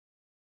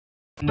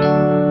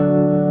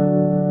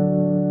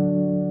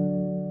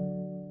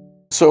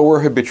So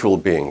we're habitual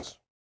beings,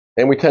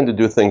 and we tend to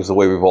do things the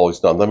way we've always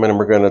done them, and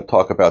we're going to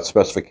talk about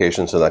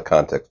specifications in that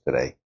context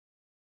today.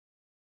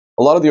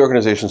 A lot of the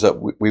organizations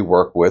that we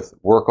work with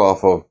work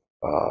off of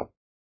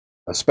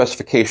a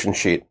specification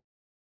sheet,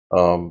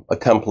 a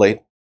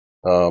template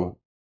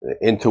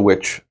into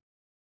which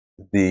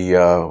the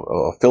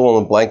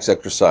fill-in-the-blanks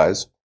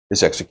exercise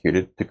is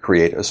executed to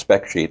create a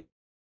spec sheet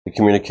to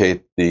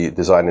communicate the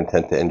design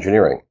intent to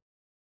engineering.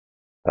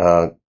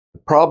 The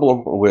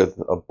problem with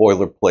a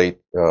boilerplate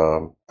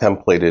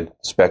templated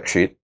spec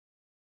sheet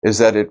is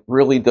that it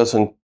really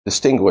doesn't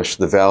distinguish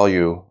the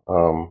value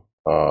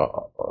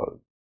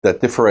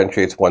that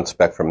differentiates one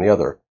spec from the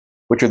other.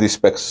 Which of these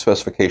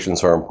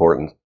specifications are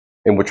important,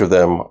 and which of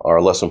them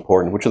are less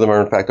important, which of them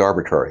are in fact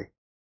arbitrary.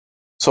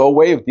 So a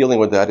way of dealing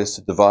with that is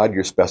to divide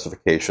your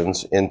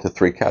specifications into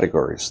three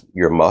categories: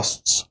 your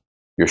musts,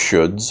 your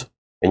shoulds,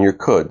 and your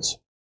coulds.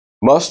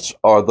 Musts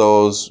are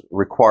those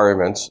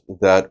requirements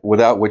that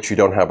without which you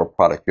don't have a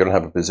product, you don't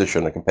have a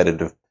position, a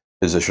competitive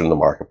position in the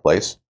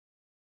marketplace.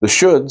 The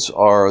shoulds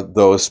are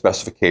those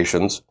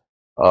specifications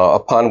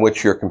upon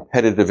which your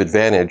competitive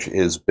advantage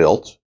is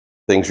built,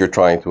 things you're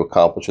trying to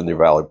accomplish in your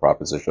value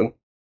proposition.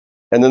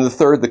 And then the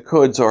third, the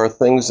coulds, are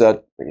things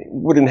that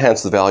would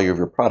enhance the value of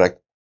your product,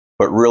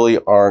 but really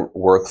aren't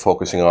worth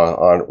focusing on,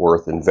 aren't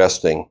worth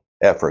investing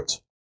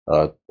efforts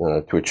to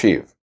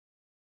achieve.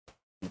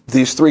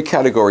 These three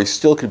categories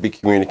still could be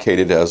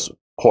communicated as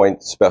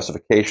point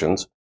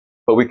specifications,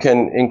 but we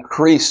can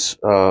increase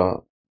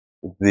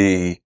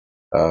the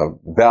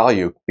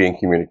value being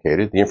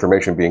communicated, the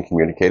information being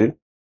communicated,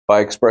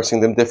 by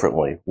expressing them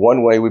differently.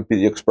 One way would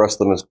be to express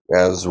them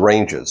as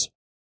ranges.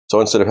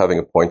 So instead of having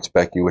a point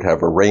spec, you would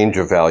have a range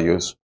of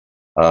values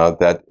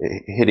that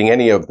hitting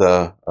any of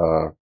the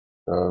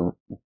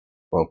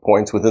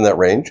points within that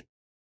range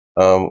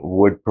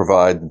would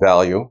provide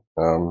value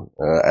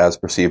as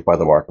perceived by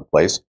the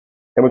marketplace,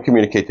 and would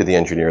communicate to the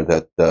engineer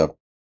that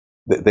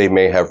they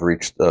may have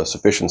reached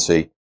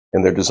sufficiency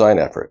in their design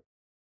effort.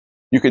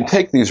 You can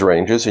take these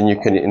ranges and you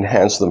can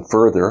enhance them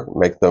further,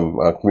 make them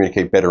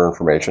communicate better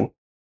information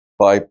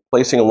by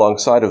placing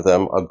alongside of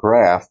them a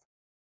graph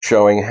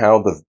showing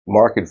how the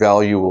market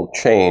value will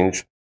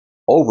change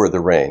over the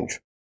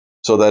range,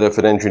 so that if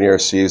an engineer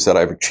sees that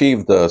I've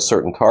achieved a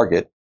certain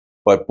target,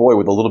 but boy,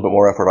 with a little bit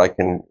more effort, I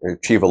can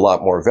achieve a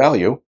lot more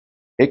value,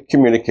 it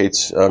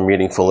communicates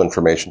meaningful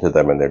information to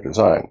them in their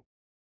design.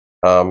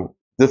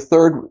 The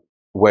third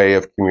way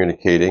of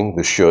communicating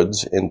the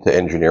shoulds into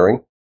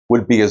engineering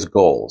would be as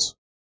goals,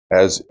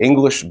 as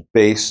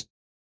English-based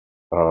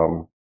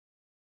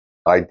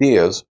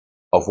ideas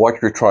of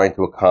what you're trying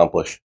to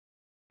accomplish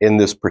in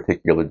this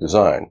particular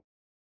design.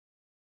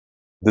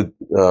 The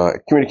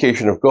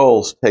communication of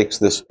goals takes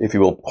this, if you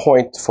will,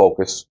 point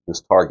focus,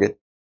 this target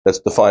that's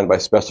defined by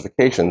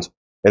specifications,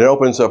 and it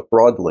opens up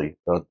broadly,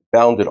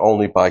 bounded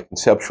only by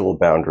conceptual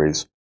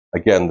boundaries.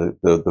 Again,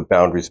 the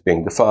boundaries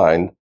being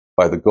defined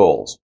by the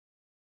goals.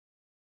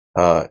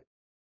 The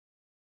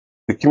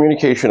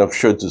communication of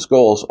shoulds as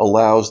goals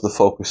allows the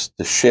focus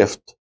to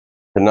shift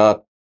to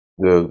not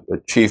the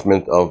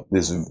achievement of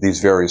these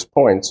various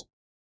points,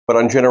 but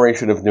on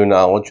generation of new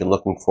knowledge and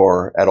looking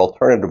at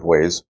alternative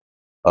ways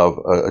of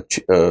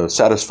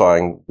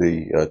satisfying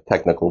the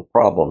technical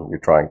problem you're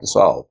trying to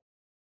solve.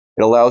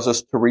 It allows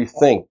us to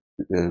rethink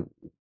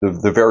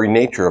the very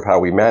nature of how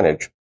we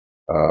manage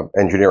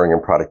engineering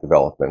and product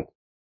development.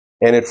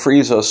 And it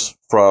frees us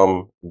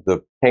from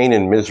the pain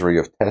and misery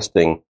of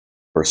testing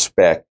for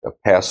spec, a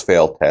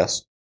pass-fail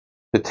test,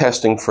 to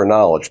testing for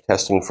knowledge,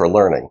 testing for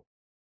learning.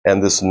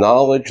 And this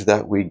knowledge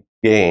that we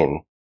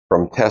gain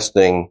from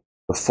testing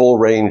the full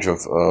range of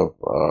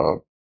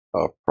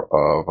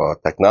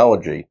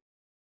technology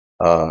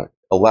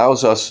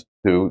allows us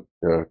to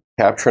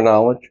capture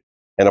knowledge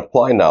and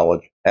apply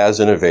knowledge as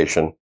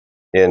innovation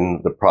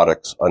in the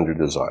products under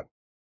design.